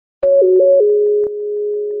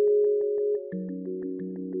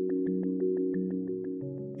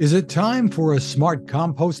Is it time for a smart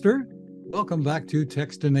composter? Welcome back to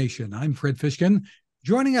Techstination. I'm Fred Fishkin.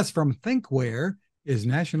 Joining us from Thinkware is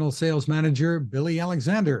National Sales Manager Billy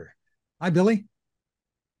Alexander. Hi, Billy.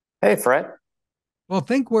 Hey, Fred. Well,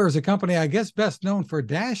 Thinkware is a company, I guess, best known for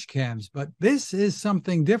dash cams, but this is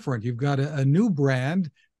something different. You've got a new brand,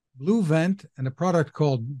 Blue Vent, and a product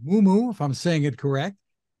called MUMU, if I'm saying it correct.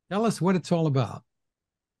 Tell us what it's all about.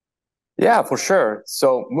 Yeah, for sure.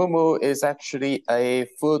 So Mumu is actually a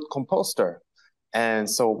food composter. And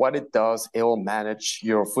so what it does, it will manage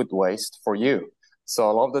your food waste for you.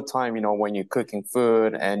 So a lot of the time, when you're cooking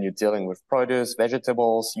food and you're dealing with produce,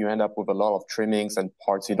 vegetables, you end up with a lot of trimmings and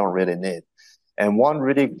parts you don't really need. And one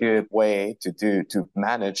really good way to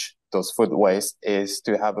manage those food waste is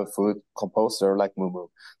to have a food composter like Mumu.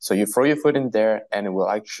 So you throw your food in there and it will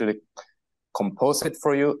actually compose it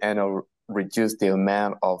for you and it'll reduce the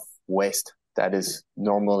amount of waste that is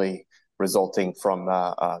normally resulting from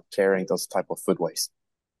carrying those type of food waste.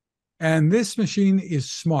 And this machine is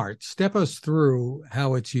smart. Step us through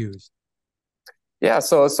how it's used. Yeah,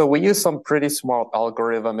 so we use some pretty smart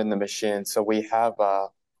algorithm in the machine. So we have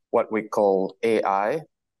what we call AI.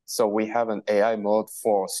 So we have an AI mode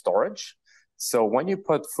for storage. So when you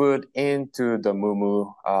put food into the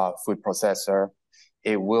Mumu food processor,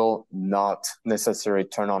 it will not necessarily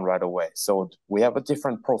turn on right away. So we have a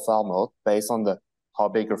different profile mode based on the how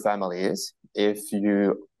big your family is. If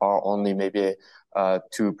you are only maybe a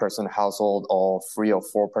two-person household or 3 or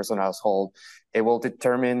 4 person household, it will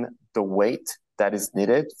determine the weight that is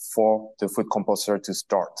needed for the food composter to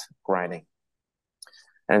start grinding.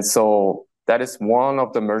 And so that is one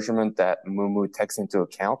of the measurement that Mumu takes into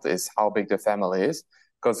account is how big the family is,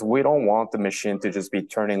 because we don't want the machine to just be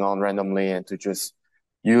turning on randomly and to just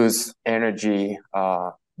use energy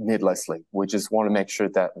needlessly. We just want to make sure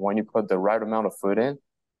that when you put the right amount of food in,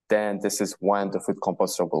 then this is when the food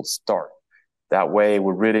composter will start. That way,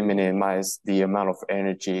 we really minimize the amount of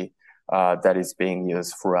energy that is being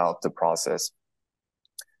used throughout the process.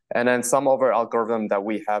 And then some other algorithm that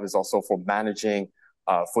we have is also for managing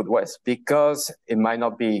food waste, because it might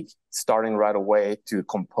not be starting right away to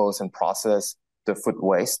compose and process the food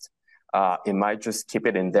waste. It might just keep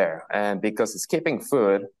it in there. And because it's keeping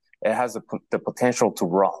food, it has the potential to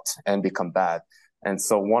rot and become bad. And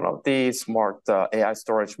so one of the smart AI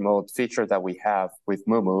storage mode feature that we have with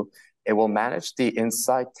Mumu, it will manage the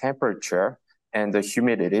inside temperature and the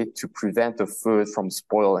humidity to prevent the food from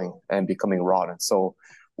spoiling and becoming rotten. So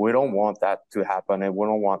we don't want that to happen, and we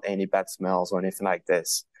don't want any bad smells or anything like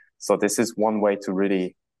this. So this is one way to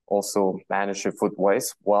really also manage your food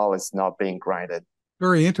waste while it's not being grinded.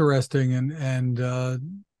 Very interesting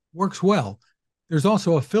and works well. There's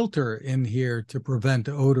also a filter in here to prevent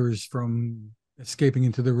odors from escaping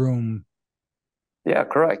into the room. Yeah,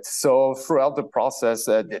 correct. So throughout the process,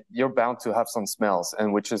 you're bound to have some smells,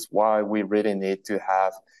 and which is why we really need to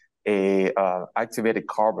have a activated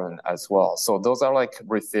carbon as well. So those are like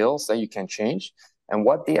refills that you can change. And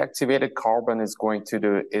what the activated carbon is going to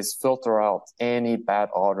do is filter out any bad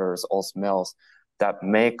odors or smells that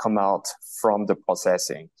may come out from the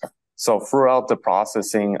processing. So throughout the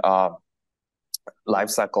processing life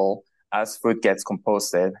cycle, as food gets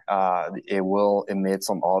composted, it will emit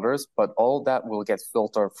some odors, but all that will get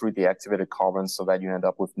filtered through the activated carbon so that you end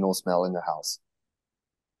up with no smell in the house.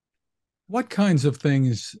 What kinds of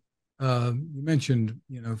things you mentioned,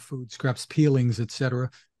 food scraps, peelings,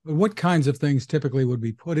 etc. But what kinds of things typically would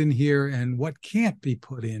be put in here, and what can't be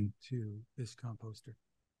put into this composter?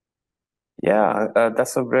 Yeah,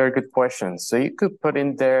 that's a very good question. So you could put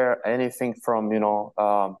in there anything from,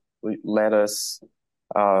 lettuce,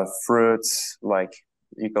 fruits, like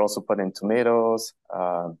you could also put in tomatoes,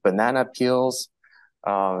 banana peels.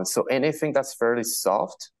 So anything that's fairly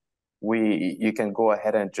soft, you can go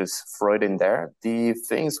ahead and just throw it in there. The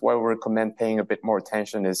things where we recommend paying a bit more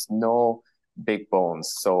attention is no big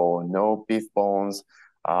bones. So no beef bones,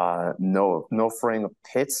 no throwing of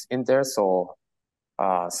pits in there. So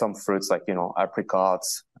some fruits like,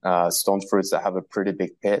 apricots, stone fruits that have a pretty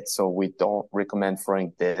big pit. So we don't recommend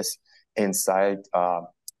throwing this inside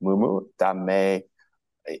Mumu.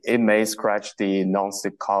 It may scratch the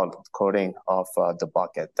non-stick coating of the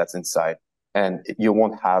bucket that's inside. And you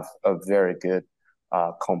won't have a very good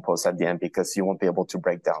compost at the end because you won't be able to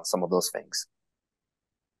break down some of those things.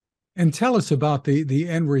 And tell us about the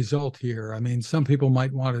end result here. I mean, some people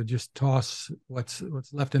might want to just toss what's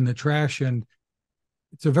left in the trash, and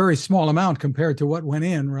it's a very small amount compared to what went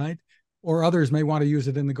in, right? Or others may want to use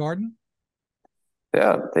it in the garden.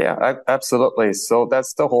 Yeah, absolutely. So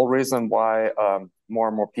that's the whole reason why more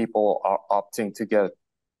and more people are opting to get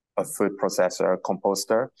a food processor, a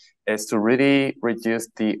composter, is to really reduce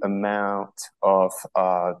the amount of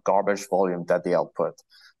garbage volume that they output.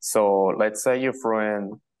 So let's say you throw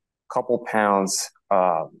in a couple pounds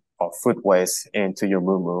of food waste into your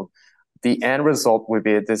mumu. The end result will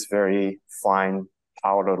be this very fine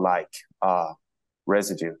powder-like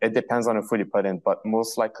residue. It depends on the food you put in, but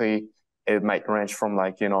most likely it might range from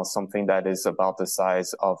something that is about the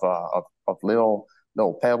size of little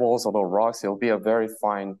pebbles or little rocks. It'll be a very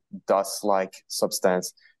fine dust-like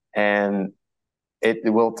substance, and it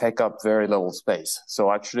will take up very little space.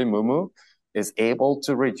 So actually, Mumu is able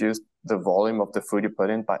to reduce the volume of the food you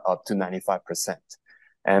put in by up to 95%.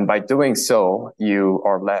 And by doing so, you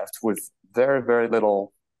are left with very, very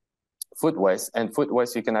little food waste, and food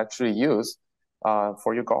waste you can actually use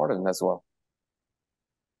for your garden as well.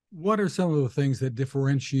 What are some of the things that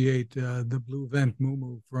differentiate the Blue Vent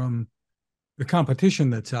MUMU from the competition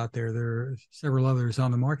that's out there? There are several others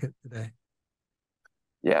on the market today.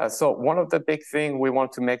 Yeah, so one of the big things we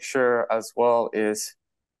want to make sure as well is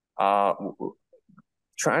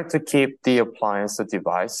trying to keep the appliance, the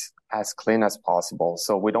device, as clean as possible.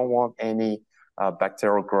 So we don't want any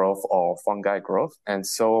bacterial growth or fungi growth. And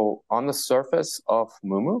so on the surface of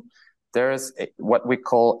MUMU, there is what we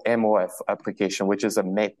call MOF application, which is a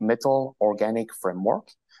metal organic framework.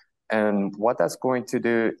 And what that's going to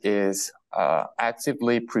do is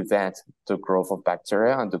actively prevent the growth of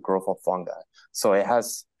bacteria and the growth of fungi. So it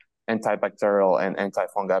has antibacterial and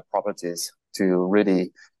antifungal properties to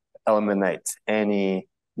really eliminate any,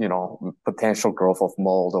 potential growth of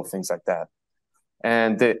mold or things like that.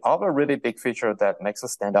 And the other really big feature that makes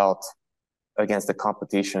us stand out against the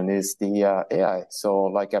competition is the AI. So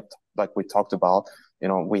like we talked about,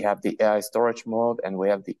 we have the AI storage mode and we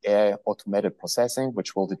have the AI automated processing,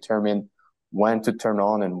 which will determine when to turn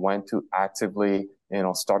on and when to actively,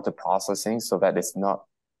 start the processing so that it's not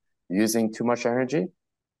using too much energy.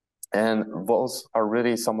 And those are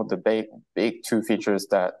really some of the big two features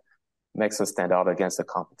that makes us stand out against the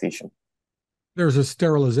competition. There's a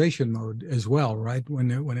sterilization mode as well, right?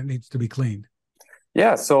 When it needs to be cleaned.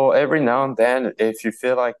 Yeah, so every now and then, if you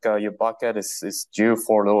feel like your bucket is due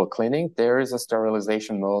for a little cleaning, there is a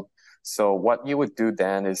sterilization mode. So what you would do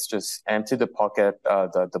then is just empty the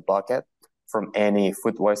bucket from any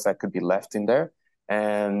food waste that could be left in there,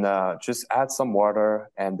 and just add some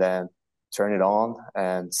water and then turn it on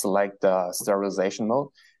and select the sterilization mode,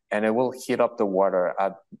 and it will heat up the water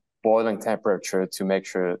at boiling temperature to make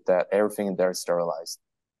sure that everything in there is sterilized.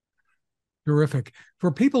 Terrific.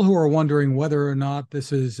 For people who are wondering whether or not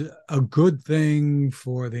this is a good thing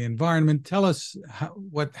for the environment, tell us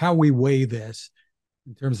how we weigh this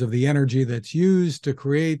in terms of the energy that's used to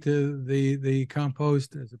create the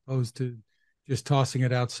compost as opposed to just tossing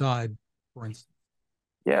it outside, for instance.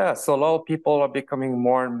 Yeah, so a lot of people are becoming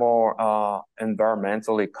more and more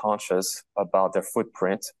environmentally conscious about their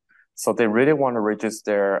footprint. So they really want to reduce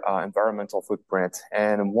their environmental footprint.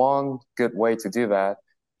 And one good way to do that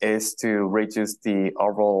is to reduce the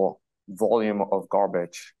overall volume of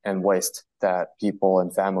garbage and waste that people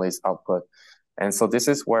and families output. And so this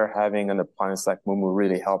is where having an appliance like MUMU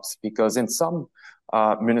really helps, because in some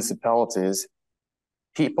municipalities,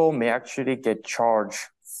 people may actually get charged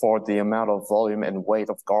for the amount of volume and weight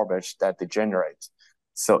of garbage that they generate.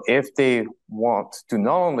 So if they want to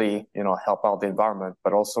not only, help out the environment,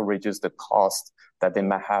 but also reduce the cost that they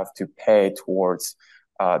might have to pay towards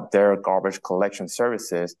their garbage collection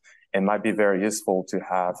services, it might be very useful to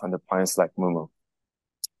have an appliance like MUMU.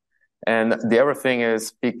 And the other thing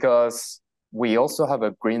is, because we also have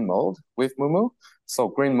a green mode with MUMU, so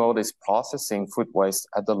green mode is processing food waste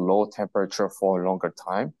at the low temperature for a longer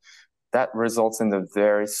time. That results in a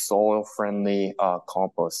very soil-friendly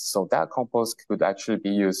compost. So that compost could actually be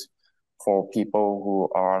used for people who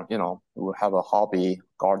are, who have a hobby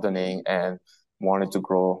gardening and want to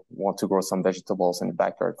grow some vegetables in the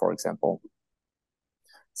backyard, for example.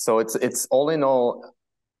 So it's all in all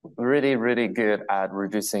really, really good at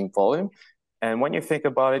reducing volume. And when you think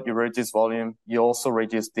about it, you reduce volume, you also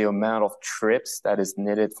reduce the amount of trips that is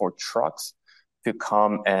needed for trucks to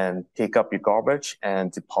come and pick up your garbage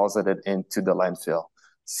and deposit it into the landfill.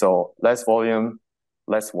 So less volume,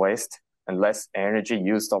 less waste, and less energy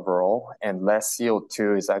used overall, and less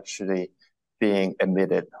CO2 is actually being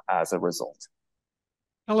emitted as a result.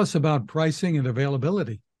 Tell us about pricing and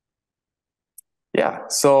availability. Yeah,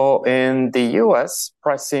 so in the US,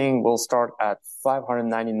 pricing will start at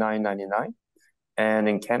 $599.99, and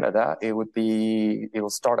in Canada, it will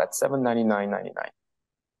start at $799.99.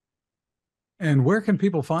 And where can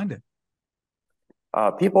people find it?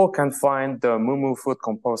 People can find the MUMU food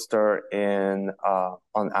composter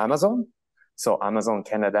on Amazon. So Amazon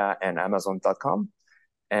Canada and Amazon.com.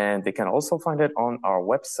 And they can also find it on our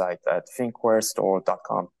website at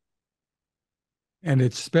thinkwarestore.com. And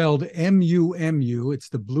it's spelled MUMU. It's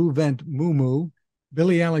the Blue Vent MUMU.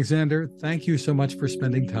 Billy Alexander, thank you so much for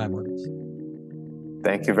spending time with us.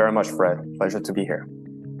 Thank you very much, Fred. Pleasure to be here.